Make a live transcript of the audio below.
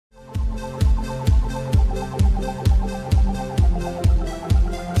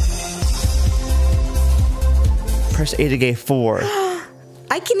press A to gay 4.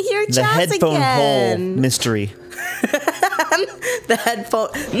 I can hear The Jazz headphone hole again. mystery. The headphone.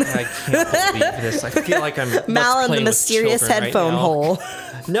 I can't believe this. I feel like I'm Mal in the mysterious headphone hole.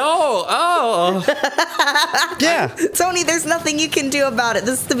 No! Oh! Yeah. Tony, there's nothing you can do about it.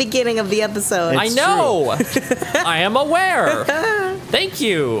 This is the beginning of the episode. I know! I am aware! Thank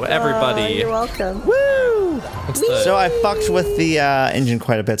you, everybody. You're welcome. Woo! So I fucked with the engine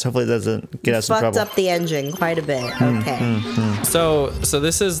quite a bit, so hopefully it doesn't get us in trouble. Fucked up the engine quite a bit. Okay. So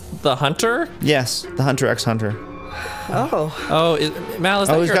this is the Hunter? Yes, the Hunter x Hunter. Oh. Oh, Mal, is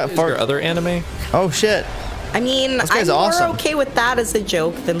that your other anime? Oh, shit. I mean, I'm more awesome. okay with that as a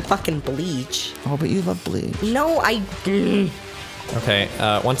joke than fucking Bleach. Oh, but you love Bleach. No, I... Okay,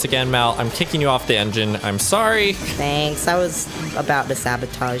 once again, Mal, I'm kicking you off the engine. I'm sorry. Thanks. I was about to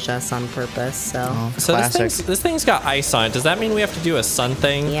sabotage us on purpose, so... Oh, So classic. this thing's got ice on it. Does that mean we have to do a sun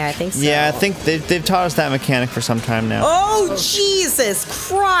thing? Yeah, I think so. Yeah, I think they've taught us that mechanic for some time now. Oh, Jesus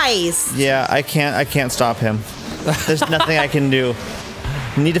Christ! Yeah, I can't stop him. There's nothing I can do.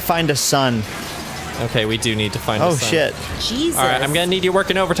 We need to find a sun. Okay, we do need to find a sun. Oh, shit. Jesus. All right, I'm gonna need you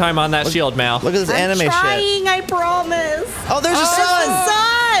working overtime on that shield, Mal. Look at this anime I'm shit. trying, I promise. Oh, there's a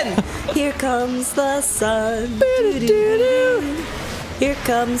sun! The sun! Here comes the sun. Doo-doo-doo-doo. Here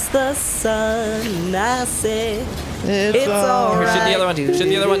comes the sun. I say it's all Here, right. shoot the other one. Shoot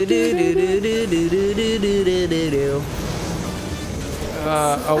the other one.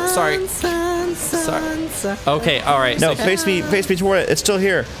 Oh, sorry. Sorry. Okay, all right. No, so face me toward it. It's still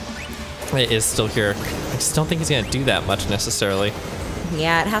here. it is still here. I just don't think he's gonna do that much necessarily.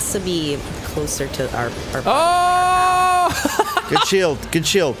 Yeah, it has to be closer to our Oh! Good shield. Good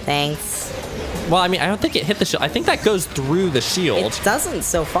shield. Thanks. Well, I mean, I don't think it hit the shield. I think that goes through the shield. It doesn't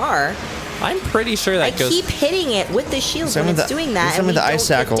so far. I'm pretty sure that I goes. keep hitting it with the shield Same when with it's the- doing that, same and with we the don't ice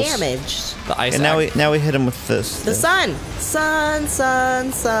get shackles. damaged. The ice. And now we hit him with this. The sun. Sun.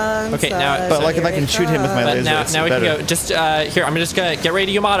 Okay, now- But like if I can shoot him with my But laser, now it's we better. can go. Just here. I'm just gonna get ready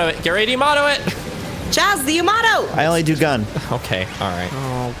to Yamato it. Get ready to Yamato it. Jazz, the Yamato! I only do gun. Okay. All right.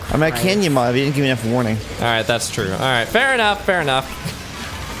 Oh, I mean, I can Yamato, but you didn't give me enough warning. All right. That's true. All right. Fair enough. Fair enough.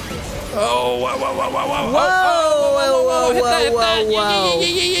 Oh! Whoa! Whoa! Whoa! Whoa! Whoa! Whoa, Hit that! Hit that! whoa.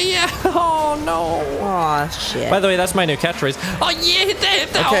 Yeah! Oh no! Aw, shit. By the way, that's my new catchphrase. Oh yeah! Hit that! Hit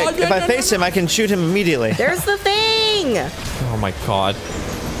that! Okay, Oh, no, if I no, face him, I can shoot him immediately. There's the thing! Oh my god.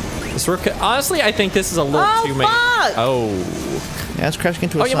 This work. Honestly, I think this is a little Oh, too many. fuck! Oh. Yeah, it's crashing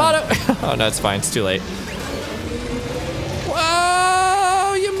into a Oh, sun. Yamato! Oh no, it's fine. It's too late.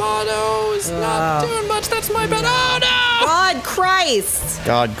 Whoa! Yamato is not doing much. That's my bad. Oh no! God Christ!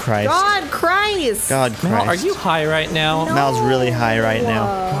 God Christ. God Christ! God Christ. Mal, are you high right now? No. Mal's really high right now.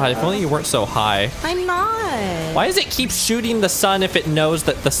 God, if only you weren't so high. I'm not. Why does it keep shooting the sun if it knows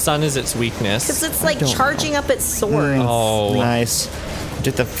that the sun is its weakness? Because it's like charging up its sword. Oh. Nice.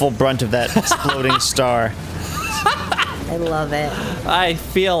 Took the full brunt of that exploding star. I love it. I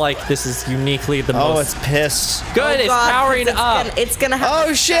feel like this is uniquely the Oh, most... it's pissed. Good, Oh, it's God, powering it's up. It's gonna have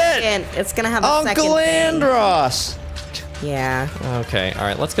Oh, a shit! second. It's gonna have a second Uncle thing. Andros! Yeah. Okay, all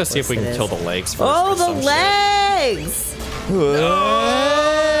right, let's go see if we can it kill is. the legs first. Oh, or some the shit. legs!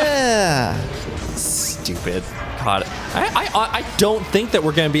 Yeah. Stupid. God, I don't think that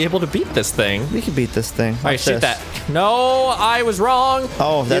we're going to be able to beat this thing. We can beat this thing. All right, Watch shoot this. that. No, I was wrong.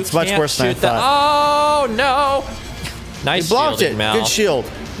 Oh, that's You much can't worse than I shoot that. thought. Oh, no. Nice You blocked shielding, it. Mal. Good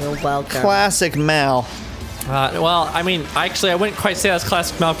shield. You're welcome. Classic Mal. Well, I mean, actually, I wouldn't quite say that's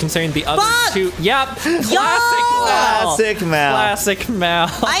classic Mal considering the other Fuck! two. Yep. Classic Mal. Classic Mal. Classic Mal.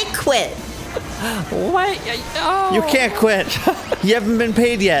 I quit. What? Oh. You can't quit. You haven't been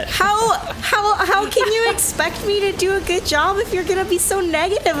paid yet. How can you expect me to do a good job if you're gonna be so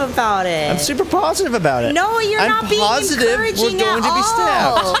negative about it? I'm super positive about it. No, you're I'm not being positive encouraging we're going at to be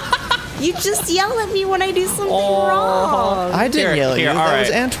all. stabbed. You just yell at me when I do something wrong. I didn't yell at you. all That was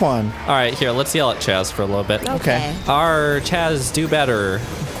right. Antoine. All right, here, let's yell at Chaz for a little bit. Okay. Our Chaz, do better.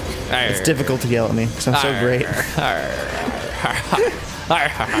 It's difficult to yell at me because I'm so great.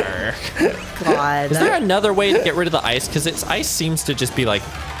 God. Is there another way to get rid of the ice? Because its ice seems to just be like,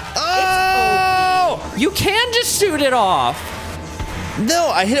 Oh! you can just shoot it off. No,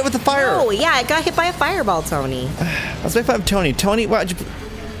 I hit it with the fire. Oh, yeah, I got hit by a fireball, Tony. Let's make fun of Tony. Tony, why'd you...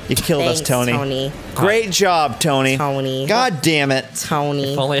 You killed Thanks, us, Tony. Tony. Great job, Tony. Tony. God damn it.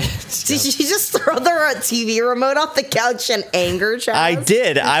 Tony. Only Did you just throw the TV remote off the couch in anger, Chaz? I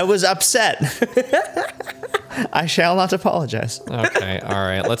did. I was upset. I shall not apologize. Okay, all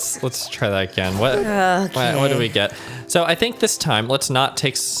right. Let's try that again. What do we get? So I think this time let's not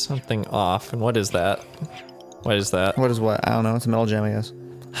take something off. And what is that? What is that? What is what? I don't know. It's a metal gem, I guess.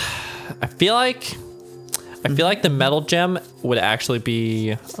 I feel like I feel like the metal gem would actually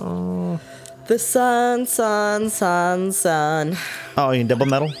be. The sun. Oh, you double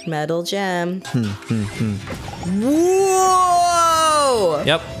metal? Metal gem. Whoa!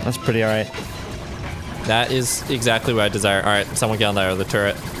 Yep, That's pretty alright. that is exactly what I desire. All right, someone get on that other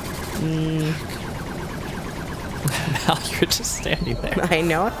turret. Mal, you're just standing there. I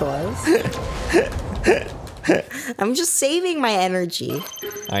know it was. I'm just saving my energy.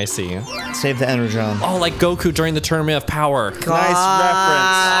 I see. Save the energon. Oh, like Goku during the Tournament of Power. Nice reference.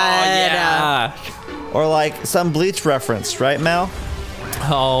 Oh, yeah. Or like some Bleach reference, right, Mal?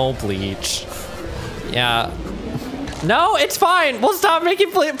 Oh, Bleach. Yeah. No, it's fine. We'll stop making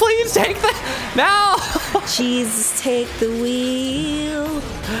please take the Mal. Jesus, take the wheel.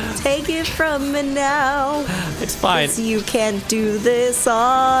 Take it from me now. It's fine. 'Cause you can't do this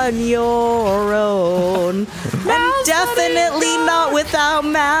on your own. And definitely not without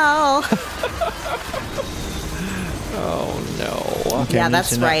Mal. Oh no. Okay, Yeah, we that's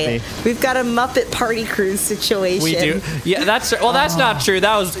should not right. be- We've got a Muppet Party Cruise situation. We do. Yeah, that's well. That's not true.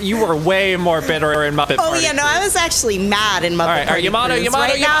 That was you were way more bitter in Muppet. Oh Party yeah, no, Cruise. I was actually mad in Muppet All right, Party Yamato, Cruise. Yamato,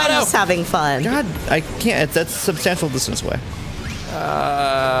 Right now, I'm Yamato. just having fun. God, I can't. That's substantial distance away.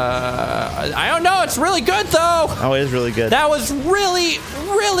 I don't know. It's really good though. Oh, it is really good. That was really,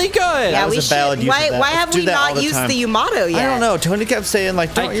 really good. Yeah, was we a valid should. use of that. Why Let's have do we that all not the used time. the Yamato yet? I don't know. Tony kept saying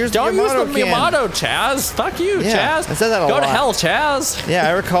like, don't use the Yamato again. Yamato, Chaz. Fuck you, Yeah, Chaz. I said that a Go to lot. hell, Chaz. Yeah,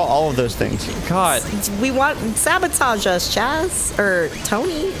 I recall all of those things. God, We want sabotage us, Chaz or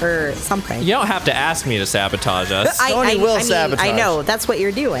Tony or something. you don't have to ask me to sabotage us. Tony will sabotage. I know that's what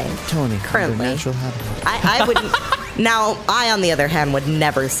you're doing. Tony, Currently. under natural habitat. I would. Now, I, on the other hand, would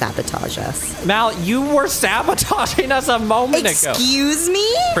never sabotage us. Mal, you were sabotaging us a moment ago. Excuse me?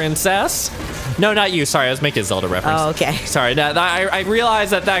 Princess? No, not you. Sorry, I was making a Zelda reference. Oh, okay. Sorry, I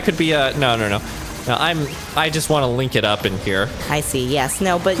realized that could be a no. No, I just want to link it up in here. I see. Yes.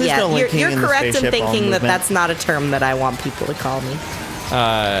 No. But Please yeah, don't link you're in the correct in spaceship all thinking that movement. that's not a term that I want people to call me.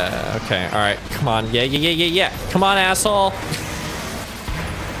 Okay. All right. Come on. Yeah. Come on, asshole.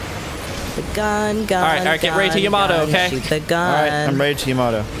 The gun. All right, get ready to Yamato, gun, okay? Shoot the gun. All right, I'm ready to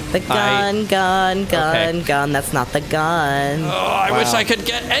Yamato. The gun. Okay. Gun. That's not the gun. Oh, I wish I could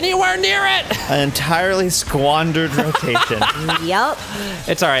get anywhere near it. An entirely squandered rotation. Yep.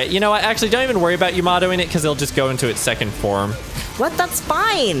 It's all right. You know what? Actually, don't even worry about Yamato in it because it'll just go into its second form. What? That's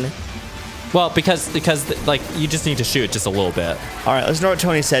fine. Well, because like you just need to shoot just a little bit. All right, let's know what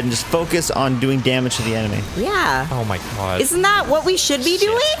Tony said and just focus on doing damage to the enemy. Yeah. Oh my god. Isn't that what we should be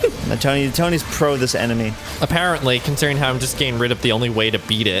doing? Now, Tony's pro this enemy. Apparently, considering how I'm just getting rid of the only way to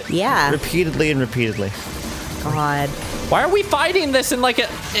beat it. Yeah. Repeatedly and repeatedly. God. Why are we fighting this in like an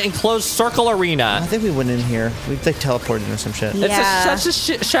enclosed circle I arena? think we went in here. We like teleported into some shit. Yeah. It's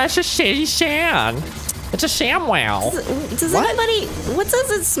such a shitty shan. It's a ShamWow. Does What? anybody? What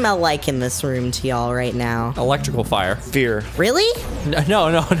does it smell like in this room to y'all right now? Electrical fire. Fear. Really? No.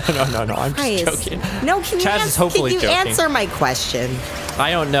 I'm Guys. just joking. No, can you, Chaz is hopefully can you joking. answer my question?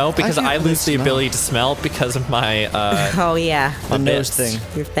 I don't know because I I can't lose the smell. ability to smell because of my Oh yeah, The nose bits.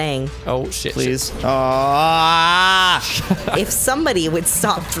 thing, your thing. Oh shit. please. Ah! If somebody would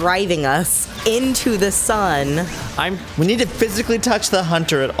stop driving us into the sun. I'm We need to physically touch the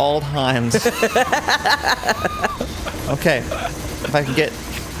hunter at all times. Okay. If I can get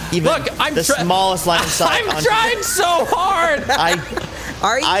even Look, I'm the smallest line of sight. I'm onto- trying so hard.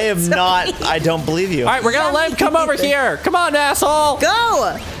 Are you? I am not. I don't believe you. All right, we're gonna let him come over here. Come on, asshole.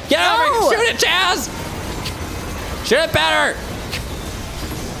 Go. Get over Go. here. Shoot it, Chaz. Shoot it better.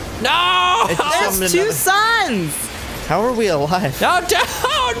 No. It's some- There's two suns. How are we alive? No,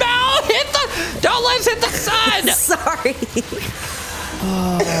 don't. No. Don't let's hit the sun. Sorry.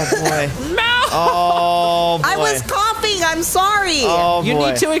 Oh boy. No. Oh boy. I was coughing. I'm sorry. Oh You boy.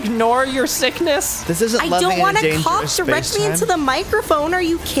 need to ignore your sickness. This isn't I loving don't want to cough dangerous directly space into the microphone. Are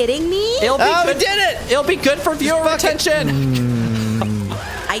you kidding me? It'll be Oh, we good. did it! It'll be good for viewer retention.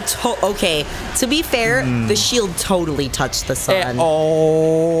 Okay. To be fair, the shield totally touched the sun.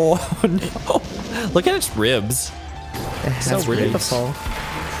 Oh no! Look at its ribs. It's So Beautiful.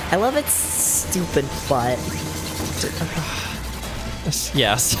 I love its stupid butt.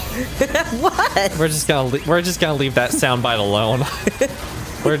 Yes. What? We're just gonna leave that soundbite alone.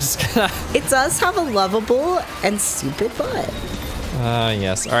 We're just gonna. It does have a lovable and stupid butt.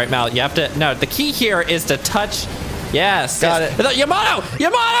 Yes. All right, Mal. You have to. No, the key here is to touch. Yes. Got yes. it. Yamato.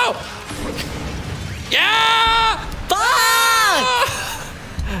 Yeah. Fuck!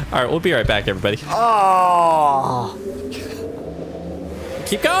 All right, we'll be right back, everybody. Oh.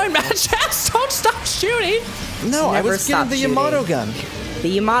 Keep going, man. Just don't stop shooting. No, I Never was getting stop the shooting. Yamato gun. The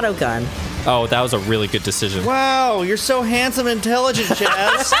Yamato gun. Oh, that was a really good decision. Wow, you're so handsome and intelligent,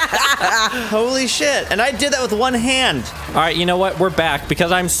 Chaz. Holy shit. And I did that with one hand. All right, you know what? We're back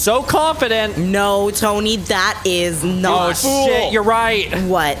because I'm so confident. No, Tony, that is not Shit, you're right.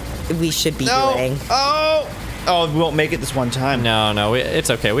 what we should be doing. Oh, we won't make it this one time. No, it's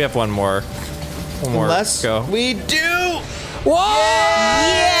okay. We have one more. Unless go. we do. Whoa!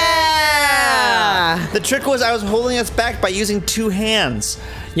 Yeah! The trick was I was holding us back by using two hands.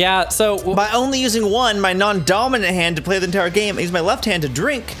 Yeah, so By only using one, my non-dominant hand to play the entire game, I used my left hand to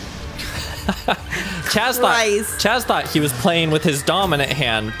drink. Chaz thought he was playing with his dominant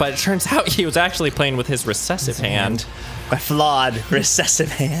hand, but it turns out he was actually playing with his recessive hand. My flawed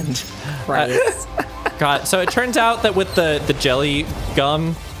recessive hand. Christ. God, so it turns out that with the jelly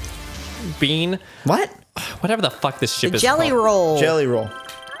gum bean, What? whatever the fuck this ship The is jelly called, roll. Jelly roll.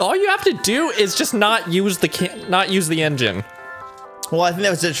 all you have to do is just not use the engine. Well, I think that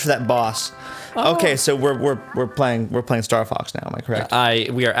was it for that boss. Oh. Okay, so we're playing Star Fox now. Am I correct?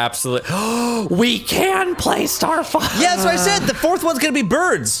 We are absolutely. We can play Star Fox. Yeah, that's what I said. The fourth one's gonna be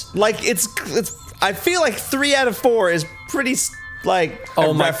birds. Like it's. I feel like 3 out of 4 is pretty like.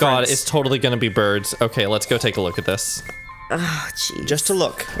 Oh my god, reference. it's totally gonna be birds. Okay, let's go take a look at this. Oh, jeez. Just to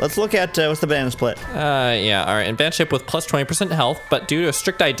look. Let's look at what's the banana split. Yeah, all right. Advanced ship with plus 20% health, but due to a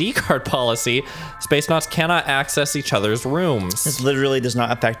strict ID card policy, space nauts cannot access each other's rooms. This literally does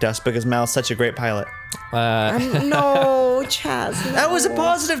not affect us because Mal's such a great pilot. No, Chaz. No. That was a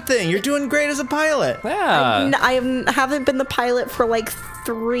positive thing. You're doing great as a pilot. Yeah. I haven't been the pilot for like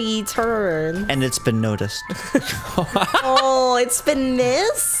 3 turns. And it's been noticed. Oh, it's been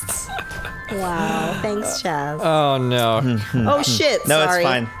missed? Wow. Thanks, Chaz. Oh no. Oh, shit. No, Sorry. it's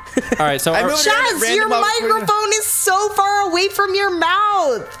fine. All right, so I moved around at Chaz, random your objects for you. microphone is so far away from your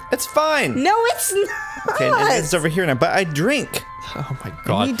mouth. It's fine. No, it's not. Okay, it's over here now. But I drink. oh my I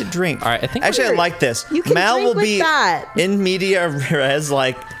god. need to drink. All right, I think actually I we're- like this. You can Mal drink will with be that. in media res,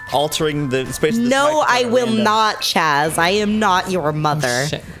 like altering the space. Of this No, I microphone will random. not, Chaz. I am not your mother.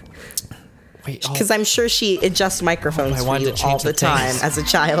 Shit. Wait. Oh, Because I'm sure she adjusts microphones I for wanted you to change all the the time things. as a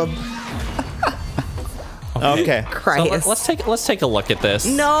child. Okay. so Christ. let's take a look at this.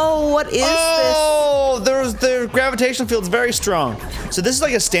 No, what is Oh, the gravitational field's very strong. So this is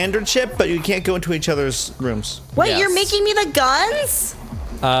like a standard ship, but you can't go into each other's rooms. this? Wait, Yes. you're making me the guns?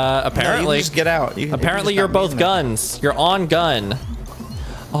 No, you Apparently, can just get out. You can- apparently you you're can just both not be in guns. You're on gun.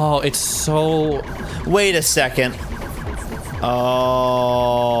 Oh, it's so. there. Wait a second.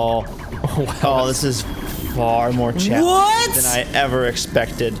 Oh. Oh, this is far more challenging What? than I ever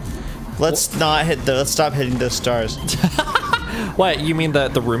expected. Let's stop hitting those stars. What, you mean the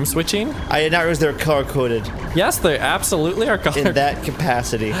room switching? I did not realize they were color coded Yes, they absolutely are color. in that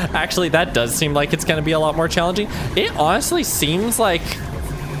capacity. Actually, that does seem like it's going to be a lot more challenging. It honestly seems like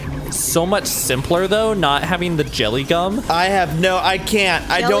so much simpler though, not having the jelly gum. I can't.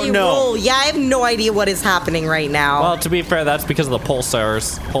 I Jelly don't know. roll. Yeah, I have no idea what is happening right now. Well, to be fair, that's because of the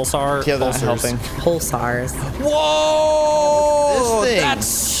pulsars. Yeah, that's Pulsars. helping. Pulsars. Whoa! This thing. That's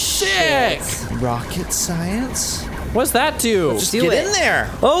sick! Rocket science? What does that do? Just Do get it. in there.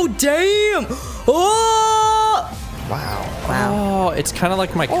 Oh, damn! Oh! Wow. Wow. Oh, it's kind of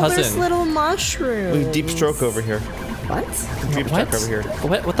like my Oh, there's cousin. little mushrooms. We deep stroke over here. What? Deep What? strike over here.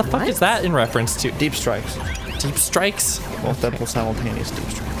 What the fuck What? is that in reference to? Deep strikes. Deep strikes? Multiple simultaneous deep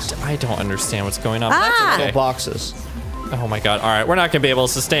strikes. I don't understand what's going on. Ah! That's Little okay. boxes. Oh my god. All right, we're not going to be able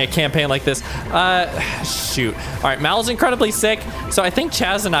to sustain a campaign like this. Shoot. All right, Mal's incredibly sick, so I think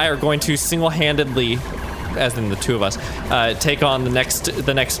Chaz and I are going to single-handedly, as in the two of us, take on the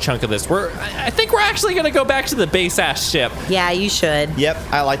next chunk of this. I think we're actually going to go back to the base-ass ship. Yeah, you should. Yep,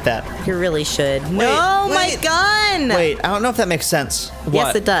 I like that. You really should. No, my wait. gun! Wait, I don't know if that makes sense. Yes,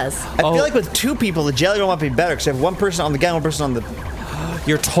 What? it does. I Oh. feel like with 2 people, the jelly roll might be better because you have 1 person on the gun, 1 person on the.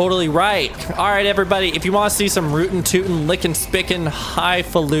 You're totally right. All right, everybody, if you want to see some rootin' tootin' lickin' spickin'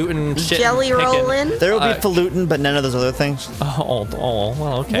 highfalutin shit Jelly pickin', rolling? There will be falutin, but none of those other things. Oh,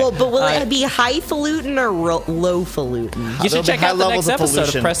 well, okay. Well, but will it be highfalutin or lowfalutin? You There'll should be check high out the levels next of episode of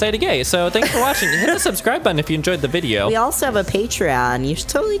pollution. Press A to Gay. So thanks for watching. Hit the subscribe button if you enjoyed the video. We also have a Patreon. You should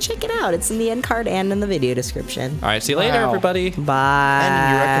totally check it out. It's in the end card and in the video description. All right, see you later, Wow. everybody. Bye.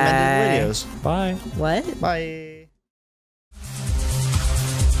 And your recommended videos. Bye. What? Bye.